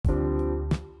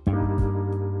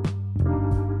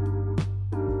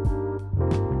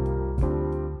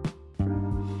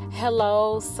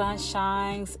Hello,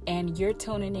 sunshines, and you're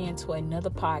tuning in to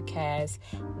another podcast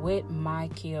with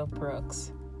Micah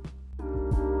Brooks.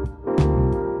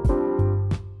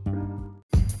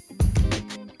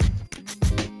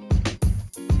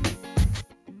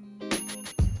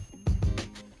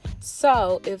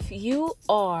 So, if you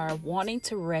are wanting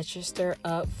to register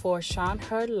up for Shine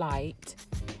Her Light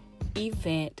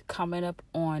event coming up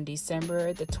on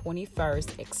December the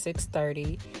 21st at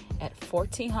 6:30 at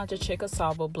 1400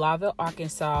 Chickasaw, Blytheville,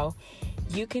 Arkansas,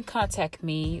 you can contact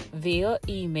me via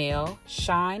email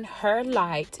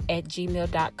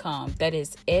shineherlight@gmail.com. That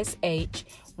is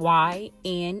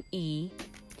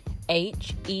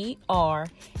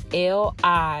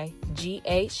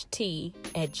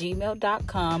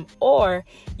SHYNEHERLIGHT@gmail.com, or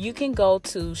you can go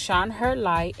to Shine Her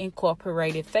Light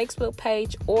Incorporated Facebook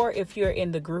page, or if you're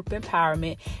in the group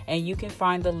empowerment, and you can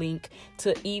find the link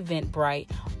to Eventbrite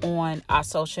on our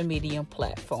social media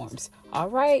platforms. All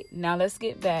right, now let's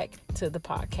get back to the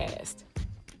podcast.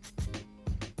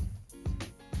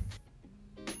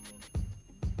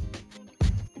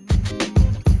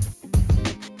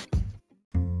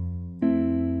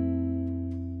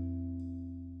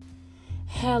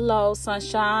 Hello,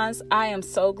 sunshines. I am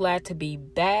so glad to be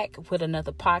back with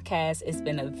another podcast. It's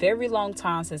been a very long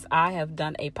time since I have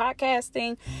done a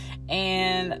podcasting.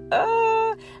 And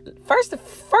first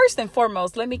and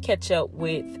foremost, let me get you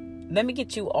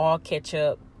all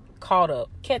caught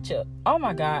up. Oh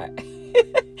my God.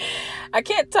 I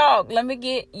can't talk. Let me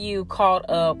get you caught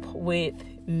up with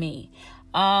me.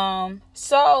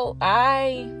 So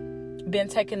I been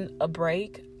taking a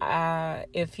break.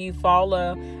 If you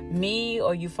follow me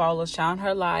or you follow Shine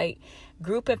Her Light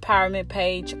group empowerment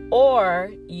page,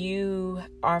 or you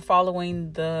are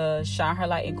following the Shine Her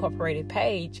Light Incorporated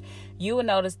page, you will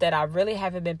notice that I really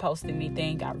haven't been posting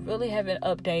anything. I really haven't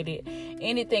updated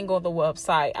anything on the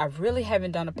website. I really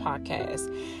haven't done a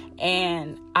podcast,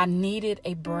 and I needed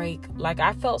a break. Like,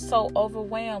 I felt so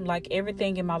overwhelmed, like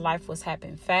everything in my life was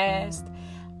happening fast.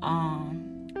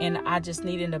 And I just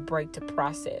needed a break to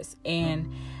process.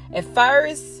 And at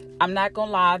first, I'm not going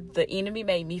to lie, the enemy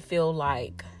made me feel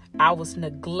like I was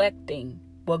neglecting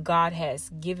what God has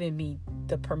given me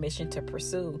the permission to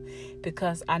pursue,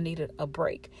 because I needed a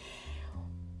break.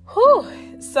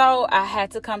 So I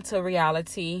had to come to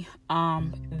reality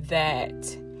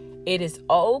that it is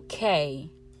okay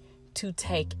to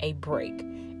take a break.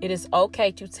 It is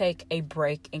okay to take a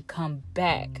break and come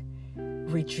back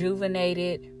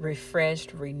rejuvenated,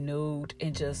 refreshed, renewed,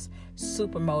 and just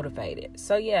super motivated.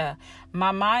 So yeah,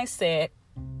 my mindset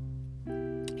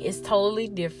is totally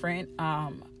different.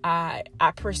 I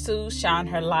pursue Shine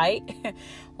Her Light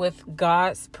with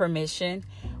God's permission,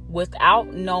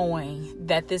 without knowing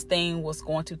that this thing was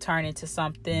going to turn into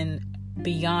something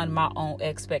beyond my own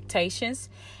expectations.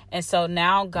 And so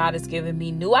now God has given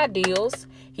me new ideals.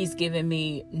 He's given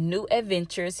me new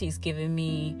adventures. He's given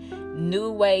me new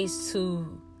ways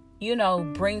to,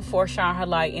 bring forth Shine Her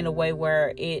Light in a way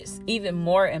where it's even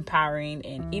more empowering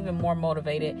and even more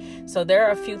motivated. So there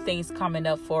are a few things coming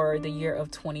up for the year of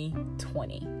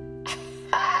 2020.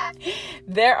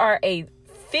 There are a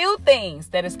few things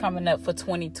that is coming up for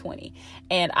 2020,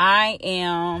 and I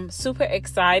am super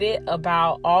excited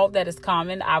about all that is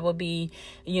coming. I will be,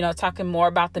 talking more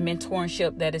about the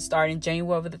mentorship that is starting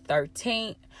January the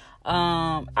 13th.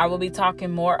 I will be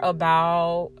talking more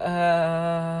about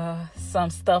some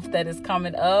stuff that is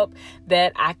coming up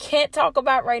that I can't talk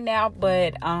about right now,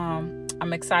 but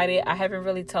I'm excited. I haven't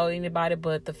really told anybody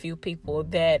but the few people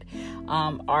that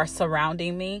are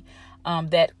surrounding me,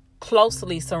 that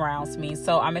closely surrounds me.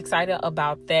 So I'm excited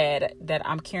about that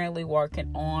I'm currently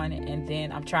working on. And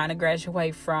then I'm trying to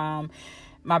graduate from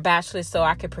my bachelor's so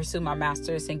I can pursue my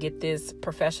master's and get this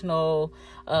professional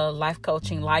life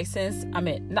coaching license.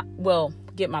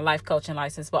 Get my life coaching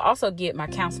license, but also get my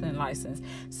counseling license.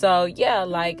 So yeah,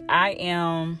 like I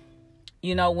am,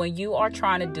 when you are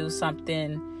trying to do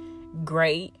something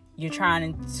great, you're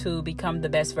trying to become the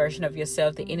best version of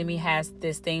yourself, the enemy has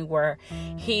this thing where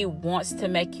he wants to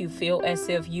make you feel as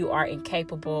if you are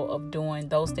incapable of doing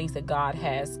those things that God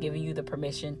has given you the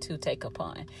permission to take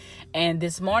upon. And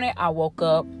this morning I woke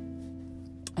up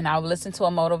and I listened to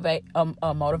a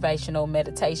motivational,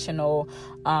 meditational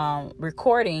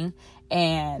recording,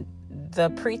 and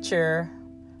the preacher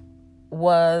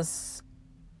was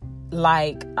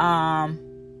like,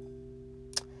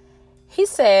 he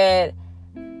said,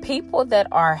 people that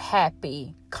are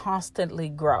happy constantly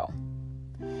grow.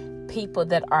 People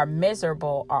that are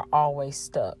miserable are always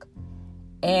stuck.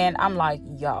 And I'm like,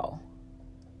 yo.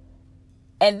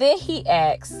 And then he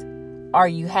asks, are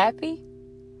you happy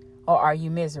or are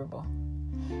you miserable?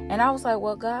 And I was like,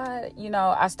 well, God,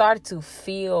 I started to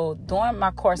feel during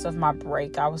my course of my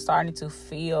break, I was starting to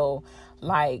feel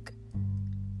like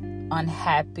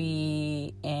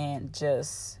unhappy and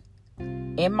just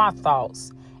in my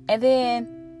thoughts. And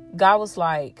then God was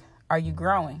like, are you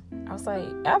growing? I was like,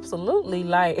 absolutely.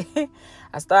 Like,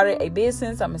 I started a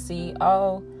business. I'm a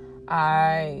CEO.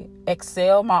 I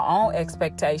excel my own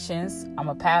expectations. I'm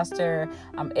a pastor.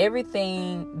 I'm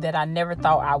everything that I never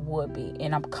thought I would be.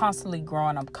 And I'm constantly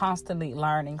growing. I'm constantly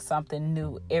learning something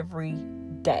new every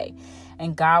day.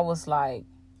 And God was like,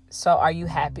 so are you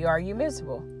happy or are you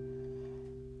miserable?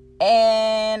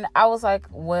 And I was like,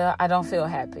 well, I don't feel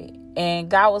happy.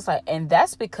 And God was like, and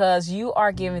that's because you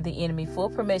are giving the enemy full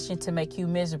permission to make you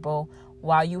miserable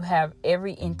while you have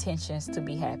every intentions to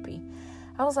be happy.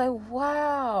 I was like,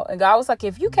 wow. And God was like,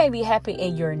 if you can't be happy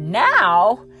in your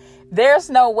now, there's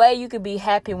no way you could be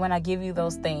happy when I give you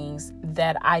those things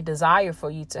that I desire for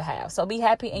you to have. So be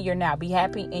happy in your now. Be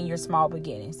happy in your small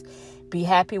beginnings. Be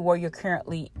happy where you're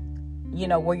currently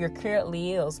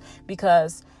is.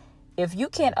 Because if you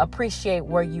can't appreciate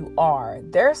where you are,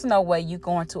 there's no way you're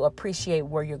going to appreciate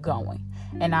where you're going.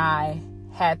 And God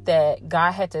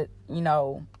had to,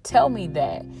 tell me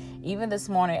that even this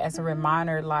morning as a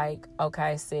reminder, like,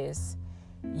 okay, sis,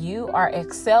 you are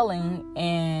excelling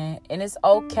and it's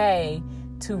okay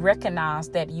to recognize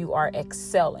that you are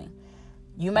excelling.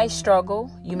 You may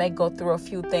struggle, you may go through a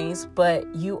few things, but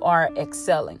you are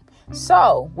excelling.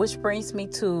 So, which brings me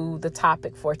to the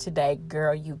topic for today.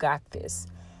 Girl, you got this.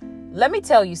 Let me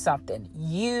tell you something.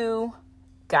 You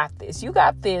got this. You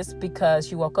got this because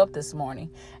you woke up this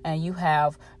morning and you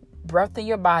have breath in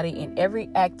your body in every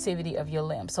activity of your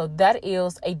limbs. So that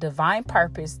is a divine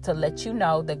purpose to let you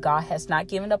know that God has not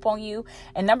given up on you.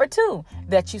 And number 2,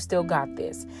 that you still got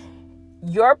this.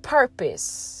 Your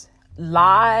purpose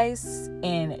lies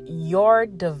in your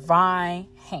divine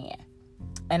hand.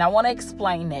 And I want to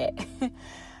explain that.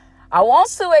 I want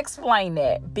to explain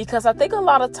that because I think a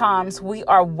lot of times we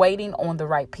are waiting on the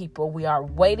right people. We are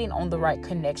waiting on the right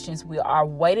connections. We are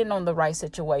waiting on the right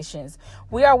situations.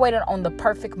 We are waiting on the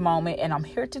perfect moment. And I'm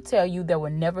here to tell you there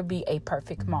will never be a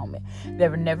perfect moment.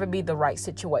 There will never be the right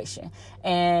situation.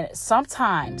 And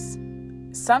sometimes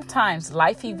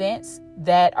life events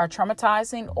that are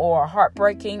traumatizing or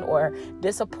heartbreaking or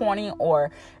disappointing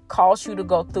or cause you to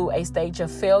go through a stage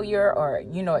of failure or,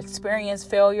 experience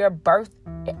failure,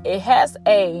 it has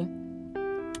a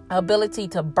ability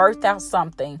to birth out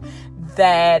something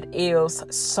that is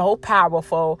so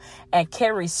powerful and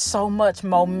carries so much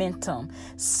momentum.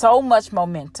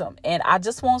 And I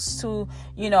just want to,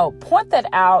 point that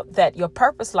out, that your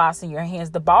purpose lies in your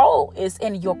hands. The ball is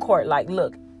in your court. Like,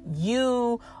 look,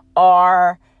 you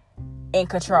are in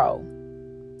control.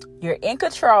 You're in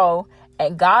control.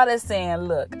 And God is saying,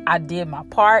 look, I did my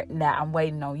part. Now I'm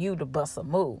waiting on you to bust a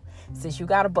move. Since you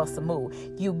got to bust a move.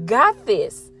 You got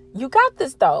this. You got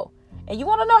this, though. And you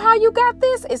want to know how you got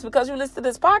this? It's because you listen to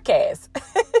this podcast.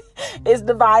 It's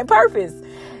divine purpose.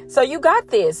 So you got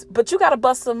this, but you got to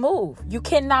bust a move. You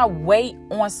cannot wait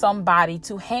on somebody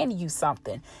to hand you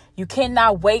something. You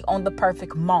cannot wait on the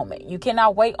perfect moment. You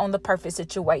cannot wait on the perfect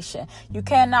situation. You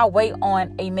cannot wait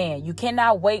on a man. You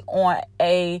cannot wait on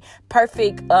a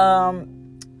perfect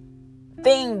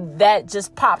thing that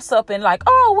just pops up and like,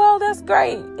 oh, well, that's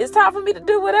great. It's time for me to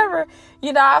do whatever,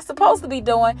 I'm supposed to be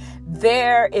doing.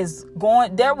 There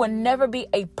will never be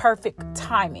a perfect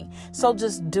timing. So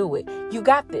just do it. You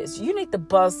got this. You need to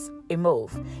bust a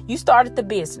move. You started the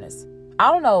business.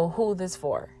 I don't know who this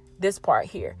for, this part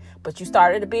here, but you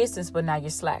started a business, but now you're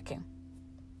slacking.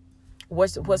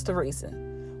 What's the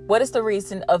reason? What is the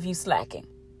reason of you slacking?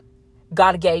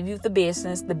 God gave you the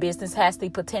business. The business has the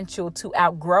potential to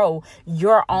outgrow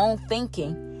your own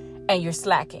thinking, and you're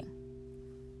slacking.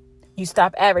 You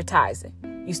stop advertising.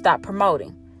 You stop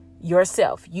promoting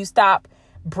yourself. You stop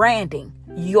branding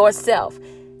yourself.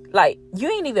 Like,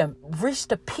 you ain't even reached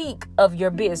the peak of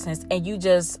your business, and you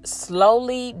just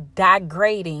slowly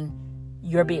degrading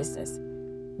your business.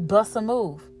 Bust a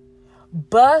move.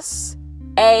 Bust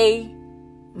a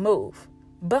move.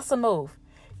 Bust a move.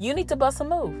 You need to bust a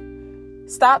move.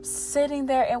 Stop sitting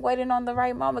there and waiting on the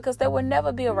right moment, because there will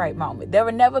never be a right moment. There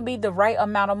will never be the right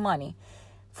amount of money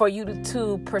for you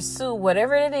to pursue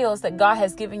whatever it is that God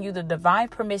has given you the divine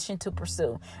permission to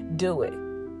pursue. Do it.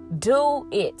 Do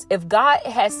it. If God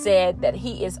has said that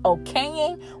he is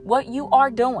okaying what you are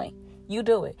doing, you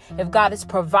do it. If God is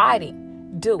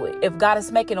providing, do it. If God is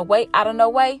making a way out of no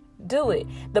way, do it.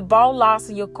 The ball lies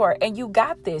in your court, and you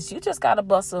got this. You just got to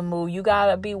bust a move. You got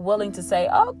to be willing to say,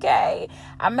 okay,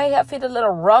 I may have hit a little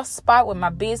rough spot with my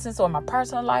business or my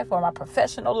personal life or my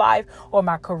professional life or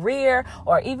my career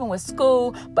or even with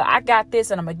school, but I got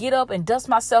this, and I'm going to get up and dust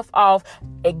myself off,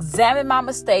 examine my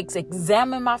mistakes,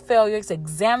 examine my failures,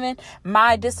 examine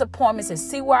my disappointments, and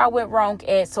see where I went wrong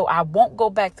at, so I won't go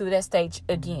back through that stage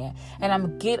again. And I'm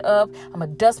going to get up, I'm going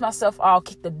to dust myself off,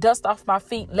 kick the dust off my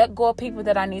feet, let go of people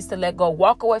that I need to let go,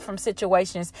 walk away from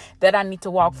situations that I need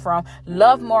to walk from,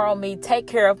 love more on me, take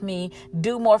care of me,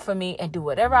 do more for me, and do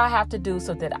whatever I have to do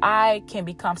so that I can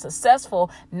become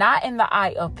successful, not in the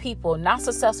eye of people, not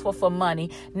successful for money,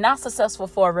 not successful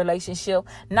for a relationship,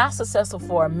 not successful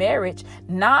for a marriage,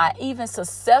 not even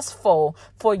successful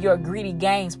for your greedy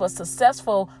gains, but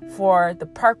successful for the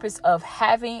purpose of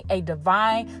having a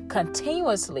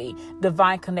continuously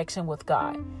divine connection with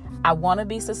God. I want to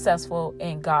be successful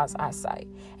in God's eyesight.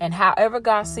 And however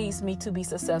God sees me to be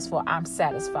successful, I'm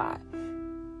satisfied.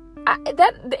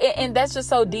 That's just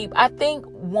so deep. I think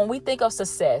when we think of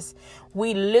success,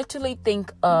 we literally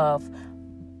think of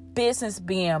business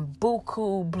being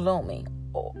buku blooming.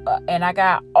 And I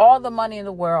got all the money in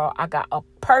the world. I got a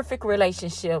perfect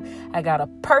relationship. I got a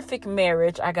perfect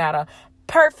marriage. I got a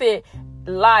perfect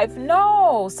life.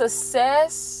 No,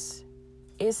 success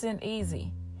isn't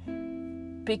easy,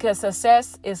 because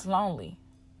success is lonely.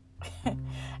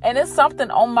 And it's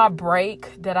something on my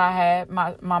break that I had,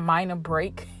 my minor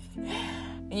break.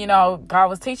 God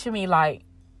was teaching me, like,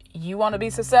 you want to be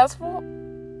successful?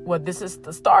 Well, this is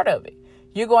the start of it.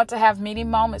 You're going to have many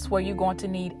moments where you're going to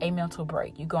need a mental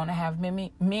break. You're going to have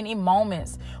many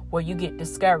moments where you get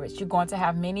discouraged. You're going to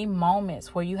have many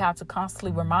moments where you have to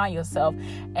constantly remind yourself.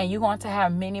 And you're going to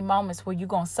have many moments where you're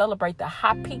going to celebrate the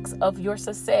high peaks of your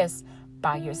success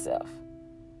by yourself.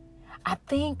 I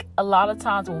think a lot of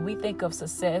times when we think of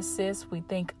success, we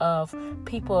think of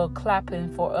people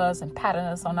clapping for us and patting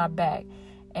us on our back.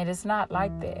 And it's not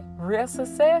like that. Real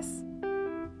success,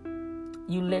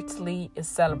 you literally is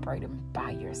celebrating by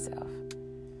yourself.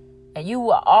 And you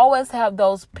will always have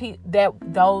those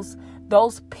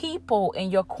people in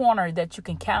your corner that you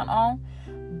can count on,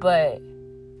 but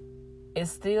it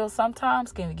still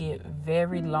sometimes can get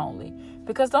very lonely,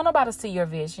 because don't nobody see your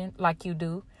vision like you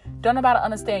do. Don't nobody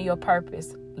understand your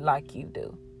purpose like you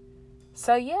do.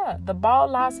 So yeah, the ball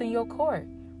lies in your court.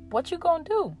 What you gonna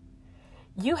do?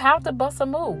 You have to bust a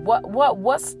move.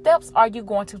 What steps are you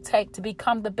going to take to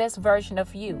become the best version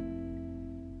of you?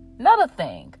 Another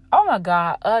thing. Oh my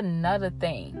God, another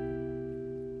thing.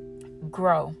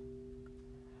 Grow.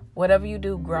 Whatever you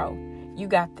do, grow. You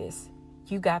got this.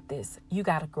 You got this. You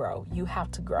got to grow. You have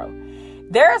to grow.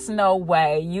 There's no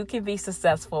way you can be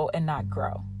successful and not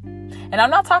grow. And I'm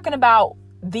not talking about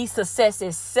the success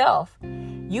itself.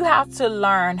 You have to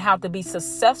learn how to be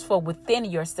successful within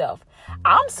yourself.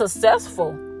 I'm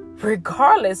successful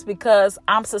regardless, because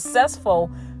I'm successful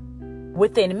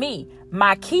within me.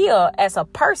 My Kia as a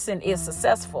person is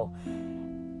successful.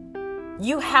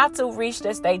 You have to reach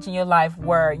that stage in your life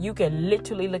where you can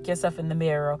literally look yourself in the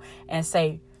mirror and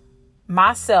say,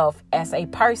 myself as a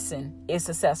person is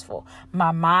successful.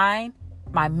 My mind,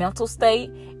 my mental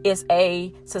state is at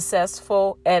a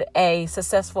successful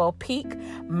peak.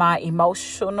 My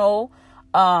emotional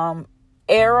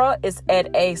era is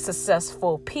at a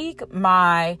successful peak.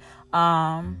 My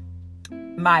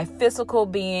physical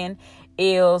being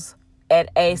is at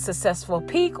a successful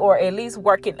peak, or at least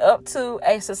working up to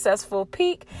a successful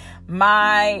peak.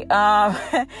 My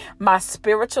my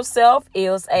spiritual self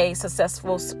is at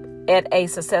a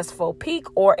successful peak,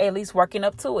 or at least working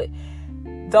up to it.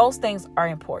 Those things are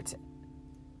important.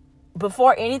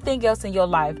 Before anything else in your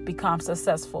life becomes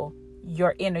successful,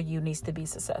 your inner you needs to be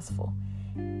successful.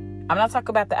 I'm not talking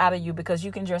about the outer you, because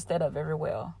you can dress that up very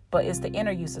well, but it's the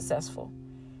inner you successful.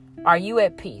 Are you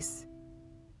at peace?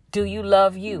 Do you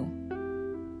love you?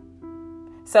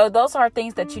 So those are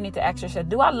things that you need to ask yourself.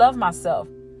 Do I love myself?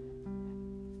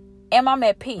 Am I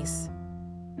at peace?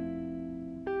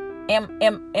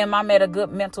 Am I at a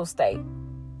good mental state?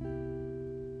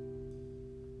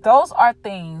 Those are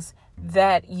things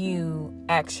that you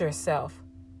ask yourself.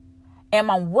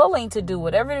 Am I willing to do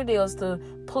whatever it is to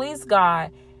please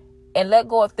God and let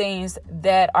go of things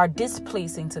that are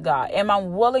displeasing to God? Am I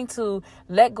willing to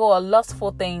let go of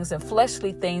lustful things and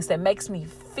fleshly things that makes me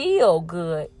feel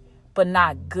good, but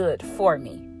not good for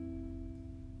me?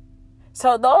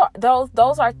 So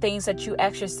those are things that you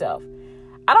ask yourself.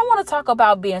 I don't want to talk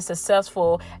about being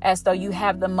successful as though you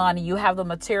have the money, you have the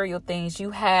material things, you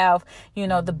have,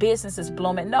 the business is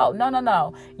blooming.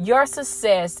 No. Your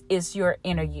success is your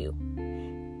inner you.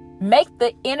 Make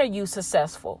the inner you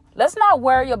successful. Let's not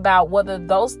worry about whether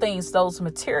those things, those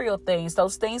material things,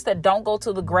 those things that don't go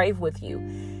to the grave with you.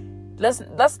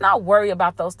 Let's not worry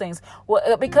about those things.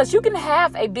 Well, because you can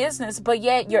have a business, but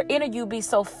yet your inner you be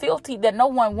so filthy that no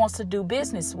one wants to do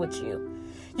business with you.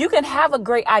 You can have a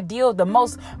great ideal, the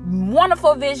most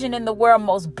wonderful vision in the world,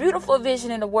 most beautiful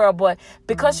vision in the world, but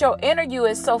because your inner you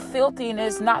is so filthy and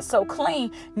it's not so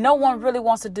clean, no one really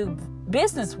wants to do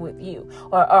business with you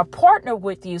or partner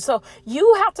with you. So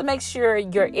you have to make sure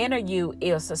your inner you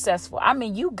is successful. I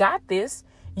mean, you got this.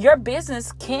 Your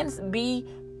business can be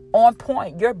on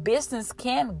point. Your business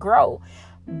can grow,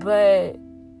 but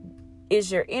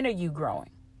is your inner you growing?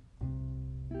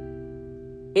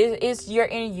 Is your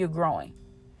inner you growing?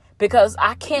 Because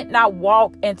I can't not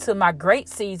walk into my great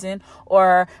season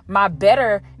or my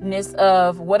betterness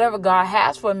of whatever God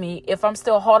has for me if I'm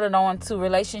still holding on to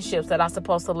relationships that I'm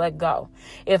supposed to let go.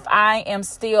 If I am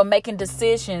still making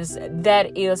decisions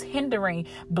that is hindering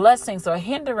blessings or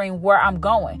hindering where I'm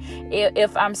going.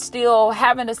 If I'm still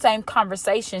having the same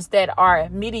conversations that are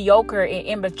mediocre and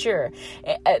immature.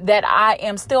 That I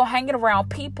am still hanging around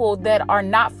people that are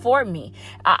not for me.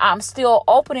 I'm still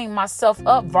opening myself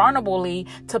up vulnerably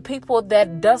to people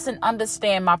that doesn't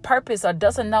understand my purpose or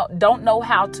don't know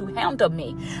how to handle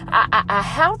me. I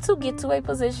have to get to a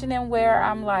position in where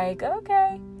I'm like,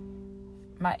 okay,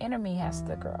 my enemy has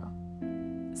to grow.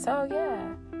 So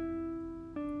yeah,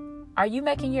 are you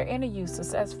making your inner you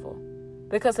successful?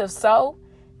 Because if so,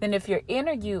 then if your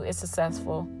inner you is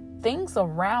successful, things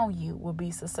around you will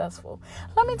be successful.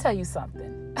 Let me tell you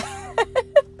something.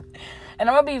 And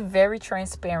I'm going to be very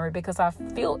transparent because I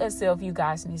feel as if you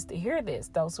guys need to hear this,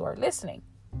 those who are listening.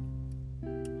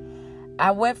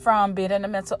 I went from being in a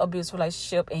mental abuse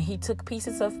relationship and he took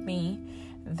pieces of me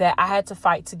that I had to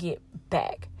fight to get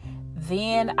back.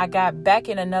 Then I got back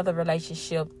in another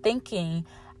relationship thinking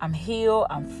I'm healed,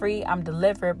 I'm free, I'm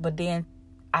delivered. But then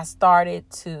I started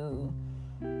to...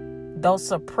 those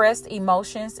suppressed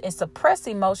emotions, and suppressed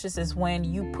emotions is when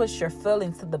you push your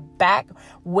feelings to the back,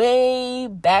 way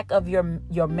back of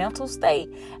your mental state,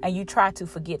 and you try to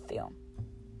forget them.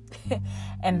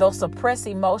 And those suppressed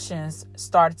emotions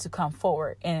started to come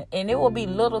forward. And it will be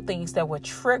little things that would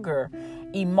trigger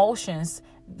emotions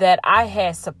that I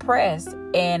had suppressed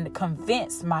and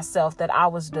convinced myself that I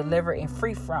was delivered and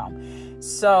free from.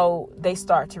 So they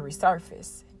start to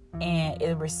resurface. And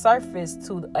it resurfaced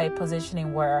to a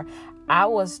positioning where I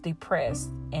was depressed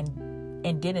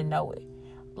and didn't know it.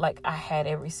 Like I had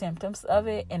every symptoms of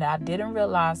it, and I didn't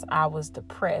realize I was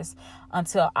depressed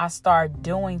until I started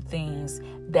doing things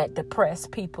that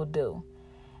depressed people do.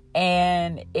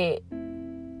 And it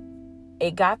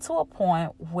got to a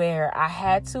point where I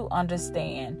had to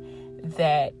understand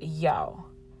that,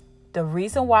 the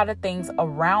reason why the things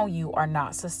around you are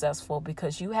not successful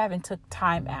because you haven't took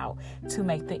time out to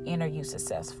make the inner you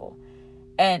successful.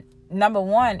 And number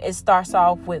one, it starts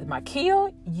off with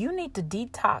Makia. You need to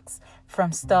detox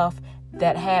from stuff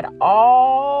that had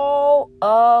all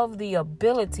of the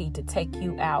ability to take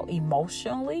you out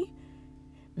emotionally,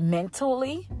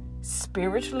 mentally,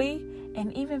 spiritually,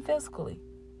 and even physically.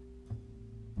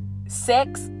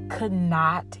 Sex could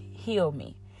not heal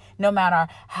me. No matter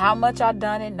how much I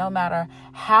done it, no matter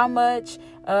how much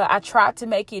I tried to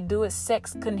make it do it,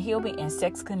 sex couldn't heal me and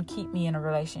sex couldn't keep me in a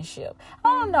relationship. I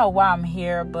don't know why I'm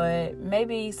here, but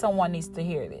maybe someone needs to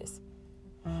hear this.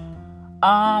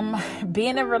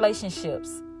 Being in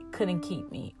relationships couldn't keep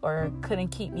me or couldn't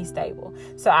keep me stable.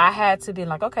 So I had to be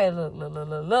like, okay,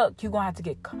 look, you're gonna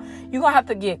have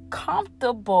to get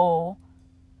comfortable,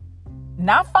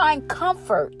 not find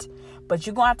comfort, but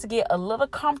you're going to have to get a little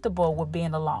comfortable with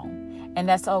being alone. And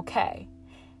that's okay.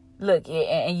 Look,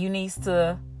 and you need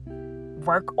to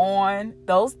work on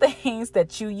those things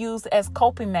that you use as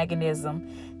coping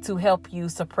mechanism to help you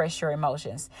suppress your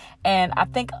emotions. And I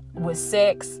think with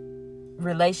sex,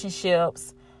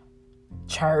 relationships,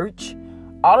 church,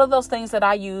 all of those things that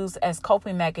I use as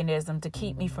coping mechanism to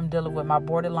keep me from dealing with my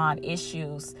borderline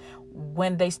issues,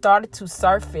 when they started to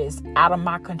surface out of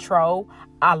my control,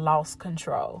 I lost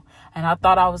control. And I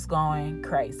thought I was going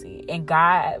crazy. And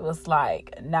God was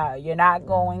like, no, you're not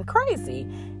going crazy.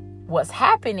 What's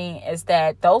happening is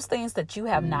that those things that you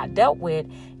have not dealt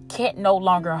with can't no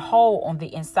longer hold on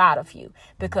the inside of you,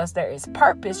 because there is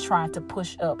purpose trying to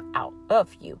push up out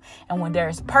of you. And when there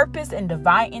is purpose and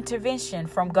divine intervention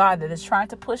from God that is trying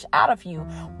to push out of you,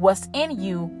 what's in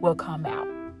you will come out.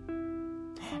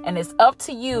 And it's up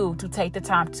to you to take the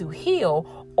time to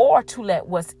heal or to let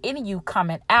what's in you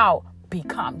coming out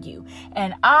become you.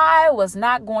 And I was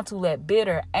not going to let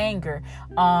bitter, anger,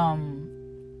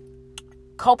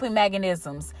 coping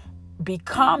mechanisms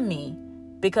become me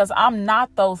because I'm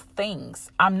not those things.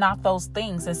 I'm not those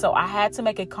things. And so I had to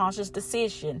make a conscious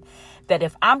decision that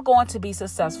if I'm going to be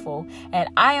successful and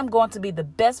I am going to be the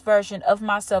best version of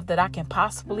myself that I can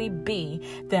possibly be,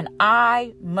 then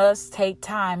I must take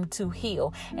time to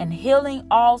heal. And healing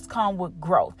always comes with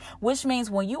growth, which means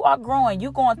when you are growing,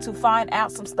 you're going to find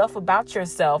out some stuff about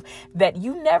yourself that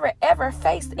you never ever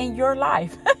faced in your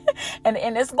life. and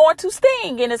it's going to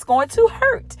sting, and it's going to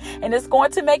hurt, and it's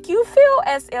going to make you feel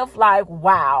as if like,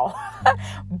 wow,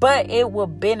 but it will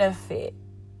benefit.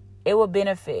 It will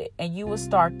benefit, and you will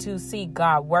start to see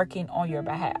God working on your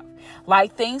behalf.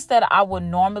 Like things that I would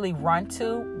normally run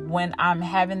to when I'm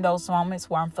having those moments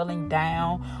where I'm feeling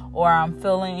down or I'm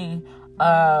feeling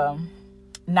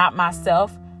not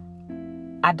myself,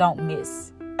 I don't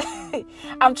miss.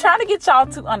 I'm trying to get y'all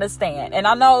to understand. And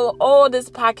I know, this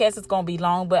podcast is going to be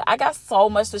long, but I got so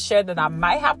much to share that I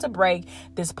might have to break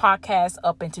this podcast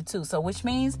up into 2. So which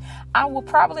means I will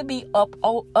probably be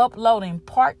uploading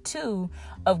part 2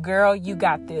 of Girl, You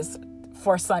Got This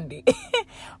for Sunday.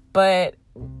 But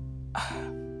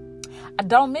I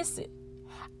don't miss it.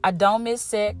 I don't miss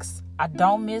sex. I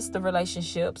don't miss the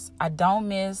relationships. I don't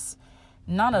miss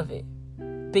none of it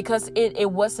because it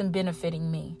wasn't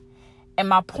benefiting me. And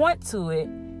my point to it,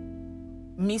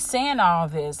 me saying all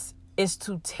this, is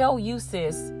to tell you,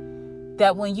 sis,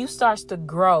 that when you start to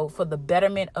grow for the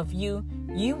betterment of you,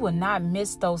 you will not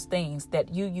miss those things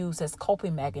that you use as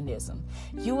coping mechanism.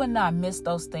 You will not miss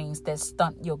those things that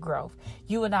stunt your growth.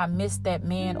 You will not miss that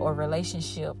man or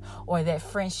relationship or that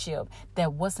friendship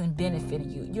that wasn't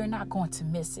benefiting you. You're not going to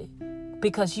miss it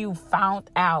because you found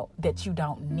out that you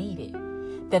don't need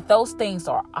it, that those things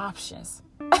are options.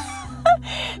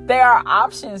 There are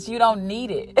options. You don't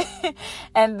need it.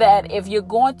 And that if you're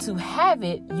going to have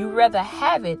it, you rather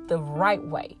have it the right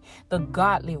way, the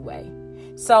godly way.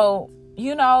 So,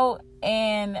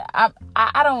 and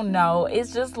I don't know.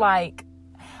 It's just like,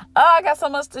 I got so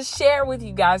much to share with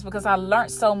you guys because I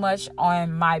learned so much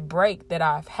on my break that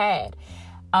I've had.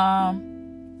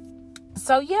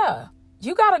 So yeah,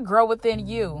 you got to grow within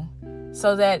you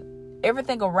so that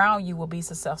everything around you will be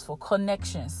successful.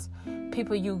 Connections.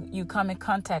 People you come in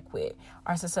contact with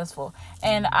are successful.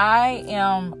 And I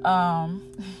am,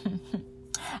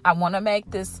 I want to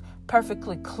make this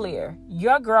perfectly clear.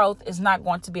 Your growth is not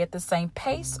going to be at the same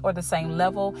pace or the same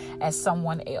level as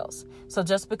someone else. So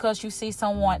just because you see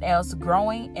someone else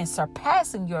growing and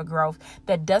surpassing your growth,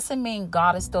 that doesn't mean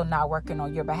God is still not working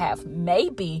on your behalf.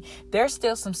 Maybe there's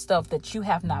still some stuff that you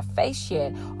have not faced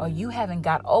yet or you haven't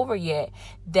got over yet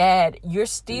that you're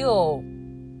still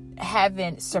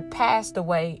haven't surpassed the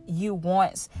way you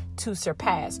want to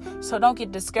surpass. So don't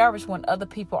get discouraged when other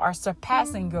people are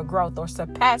surpassing your growth or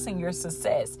surpassing your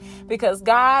success, because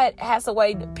God has a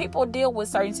way. People deal with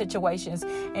certain situations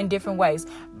in different ways.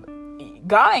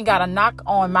 God ain't got to knock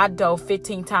on my door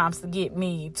 15 times to get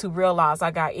me to realize I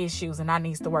got issues and I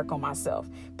needs to work on myself.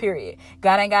 Period.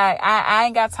 God ain't got, I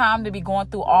ain't got time to be going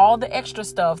through all the extra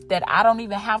stuff that I don't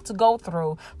even have to go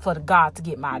through for God to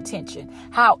get my attention.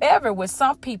 However, with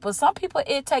some people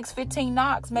it takes 15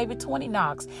 knocks, maybe 20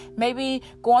 knocks, maybe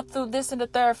going through this and the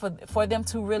third for them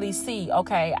to really see,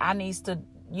 okay, I need to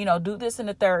do this in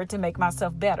the third to make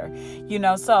myself better.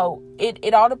 So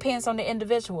it all depends on the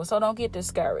individual. So don't get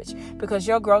discouraged because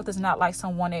your growth is not like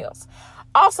someone else.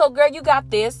 Also, girl, you got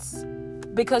this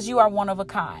because you are one of a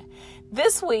kind.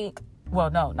 This week, well,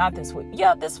 no, not this week.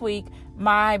 Yeah, this week,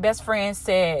 my best friend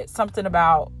said something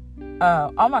about,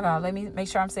 oh my God, let me make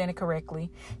sure I'm saying it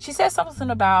correctly. She said something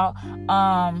about,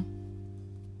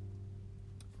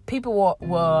 people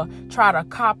will try to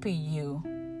copy you.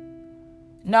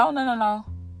 No.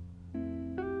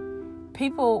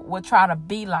 People will try to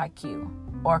be like you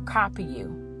or copy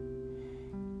you.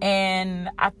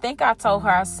 And I think I told her,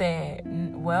 I said,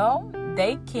 well,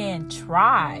 they can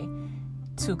try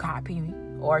to copy me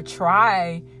or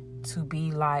try to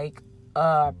be like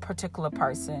a particular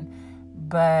person,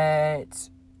 but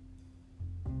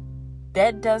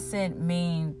that doesn't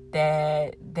mean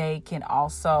that they can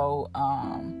also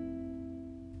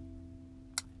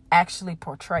actually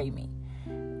portray me,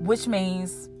 which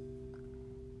means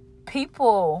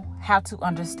people have to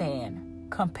understand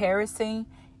comparison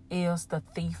is the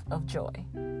thief of joy.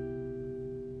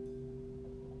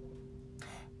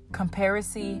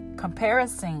 Comparison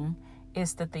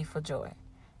is the thief of joy.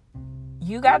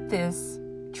 You got this,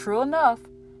 true enough,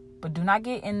 but do not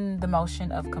get in the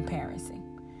motion of comparison.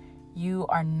 You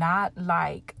are not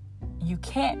like, you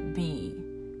can't be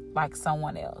like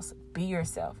someone else. Be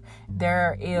yourself.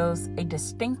 There is a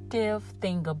distinctive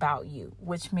thing about you,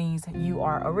 which means you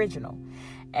are original.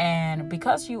 And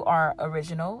because you are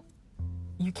original,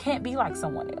 You can't be like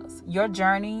someone else. Your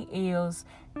journey is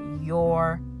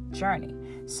your journey.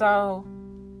 So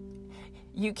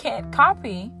you can't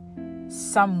copy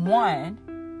someone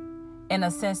in a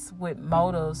sense with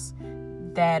motives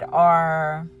that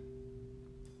are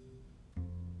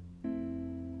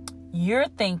you're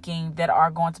thinking that are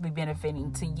going to be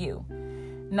benefiting to you.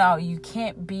 No, you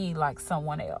can't be like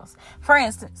someone else. For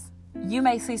instance, you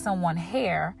may see someone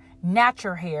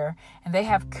natural hair, and they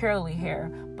have curly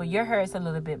hair, but your hair is a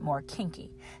little bit more kinky.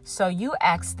 So you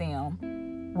ask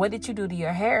them, what did you do to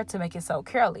your hair to make it so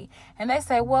curly? And they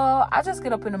say, well, I just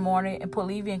get up in the morning and put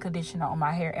leave-in conditioner on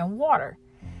my hair and water.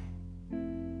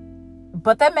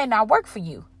 But that may not work for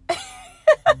you.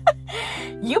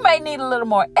 You may need a little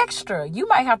more extra. You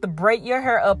might have to braid your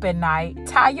hair up at night,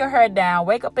 tie your hair down,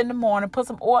 wake up in the morning, put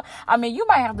some oil. You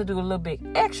might have to do a little bit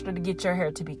extra to get your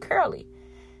hair to be curly.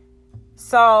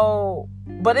 So,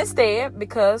 but instead,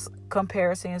 because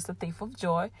comparison is the thief of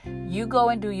joy, you go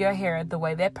and do your hair the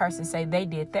way that person say they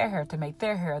did their hair to make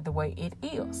their hair the way it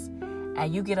is.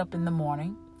 And you get up in the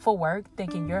morning for work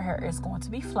thinking your hair is going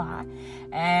to be fly,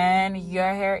 and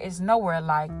your hair is nowhere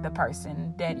like the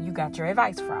person that you got your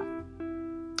advice from.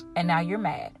 And now you're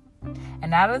mad.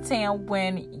 And out of 10,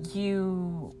 when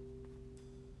you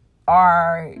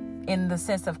are in the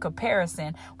sense of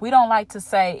comparison, we don't like to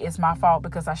say it's my fault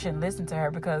because I shouldn't listen to her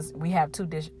because we have two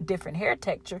different hair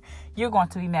texture. You're going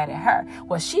to be mad at her.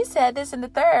 Well, she said this and the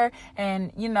third,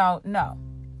 and no.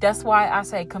 That's why I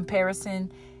say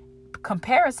comparison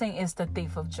is the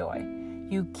thief of joy.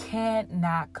 You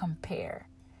cannot compare.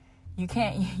 You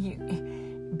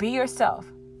can't be yourself.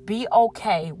 Be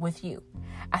okay with you.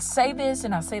 I say this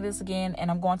and I say this again, and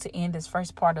I'm going to end this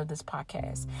first part of this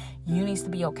podcast. You need to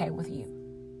be okay with you.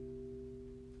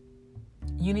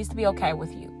 You need to be okay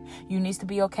with you. You need to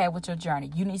be okay with your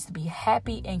journey. You need to be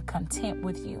happy and content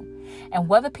with you. And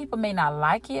whether people may not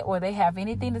like it or they have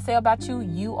anything to say about you,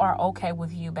 you are okay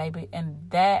with you, baby. And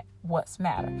that's what's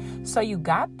matter. So you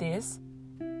got this.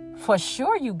 For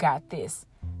sure you got this.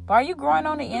 But are you growing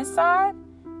on the inside?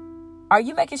 Are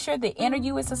you making sure the inner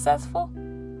you is successful?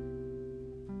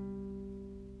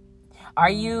 Are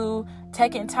you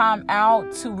taking time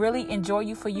out to really enjoy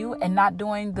you for you and not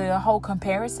doing the whole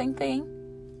comparison thing?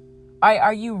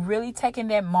 Are you really taking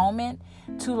that moment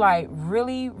to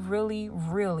really, really,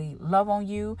 really love on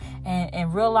you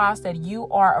and realize that you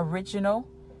are original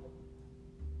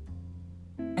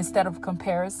instead of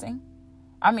comparison?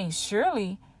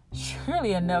 Surely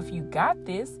enough you got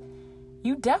this.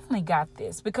 You definitely got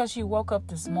this because you woke up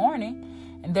this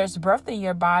morning and there's breath in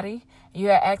your body. You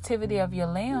have activity of your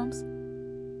limbs.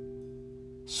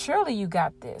 Surely you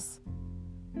got this.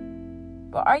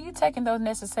 But are you taking those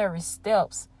necessary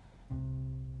steps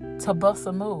to bust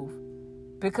a move?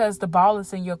 Because the ball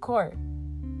is in your court.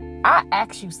 I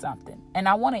ask you something, and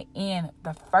I want to end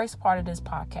the first part of this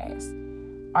podcast.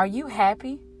 Are you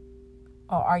happy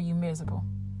or are you miserable?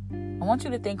 I want you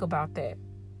to think about that.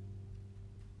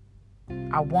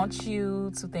 I want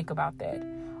you to think about that.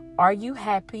 Are you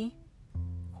happy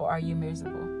or are you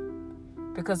miserable?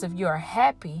 Because if you're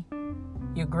happy,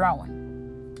 you're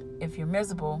growing. If you're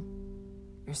miserable,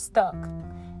 you're stuck.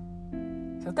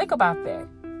 So think about that.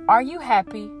 Are you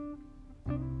happy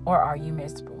or are you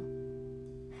miserable?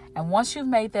 And once you've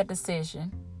made that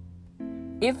decision,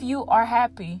 if you are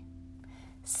happy,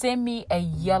 send me a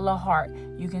yellow heart.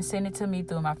 You can send it to me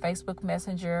through my Facebook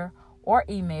Messenger or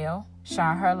email,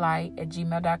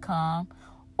 shineherlight@gmail.com,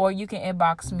 or you can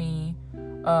inbox me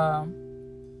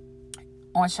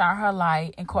on Shine Her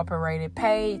Light Incorporated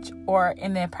page, or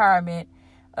in the empowerment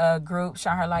group,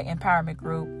 Shine Her Light Empowerment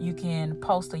Group. You can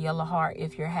post a yellow heart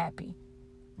if you're happy.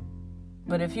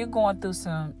 But if you're going through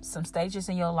some stages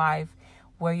in your life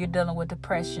where you're dealing with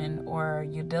depression, or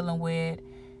you're dealing with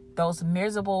those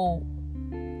miserable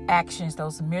actions,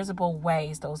 those miserable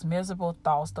ways, those miserable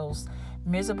thoughts, those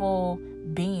miserable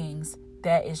beings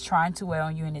that is trying to weigh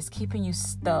on you and is keeping you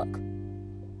stuck,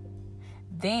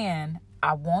 then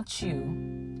I want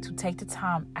you to take the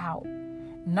time out.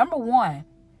 Number one,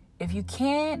 if you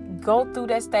can't go through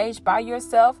that stage by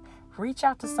yourself, reach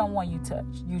out to someone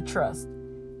you trust.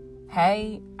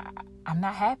 Hey, I'm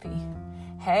not happy.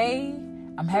 Hey,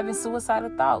 I'm having suicidal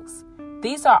thoughts.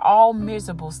 These are all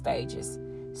miserable stages.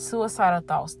 Suicidal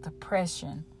thoughts,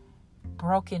 depression,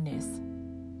 brokenness,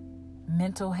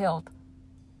 mental health.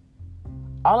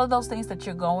 All of those things that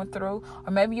you're going through,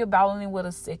 or maybe you're battling with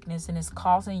a sickness and it's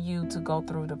causing you to go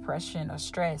through depression or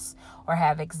stress or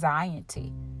have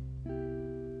anxiety.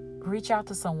 Reach out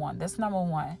to someone. That's number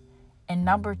one. And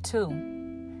number two,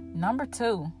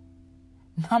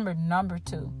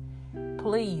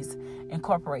 please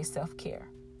incorporate self-care.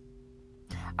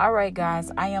 All right,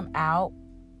 guys, I am out.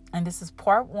 And this is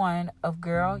part 1 of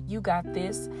Girl, You Got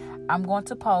This. I'm going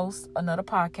to post another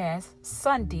podcast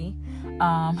Sunday,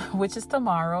 which is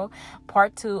tomorrow.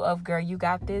 Part 2 of Girl, You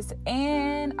Got This.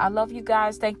 And I love you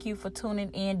guys. Thank you for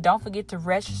tuning in. Don't forget to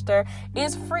register.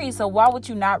 It's free, so why would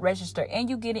you not register? And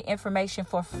you getting information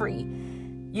for free.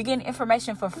 You're getting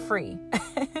information for free.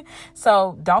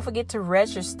 So don't forget to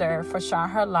register for Shine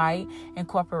Her Light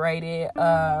Incorporated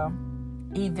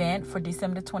event for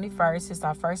December 21st. It's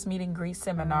our first meet and greet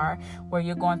seminar where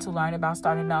you're going to learn about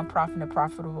starting a nonprofit and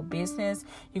profitable business.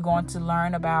 You're going to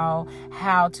learn about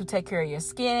how to take care of your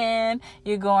skin.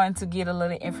 You're going to get a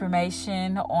little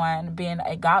information on being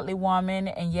a godly woman,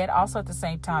 and yet also at the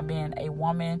same time being a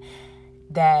woman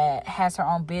that has her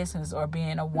own business, or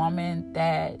being a woman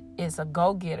that is a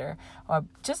go-getter, or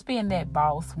just being that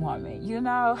boss woman,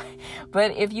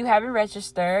 But if you haven't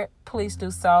registered, please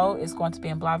do so. It's going to be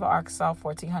in Blythe, Arkansas,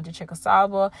 1400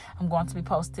 Chickasaw. I'm going to be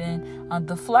posting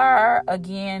the flyer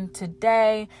again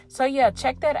today. So yeah,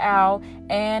 check that out.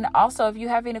 And also, if you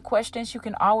have any questions, you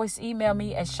can always email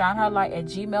me at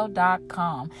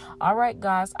shineherlight@gmail.com. All right,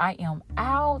 guys, I am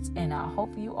out, and I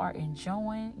hope you are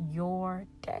enjoying your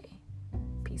day.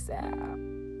 Peace out.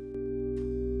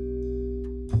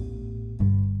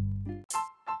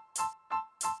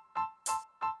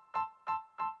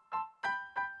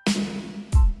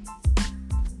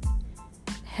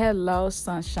 Hello,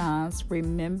 sunshines.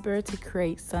 Remember to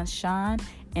create sunshine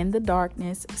in the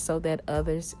darkness so that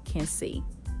others can see.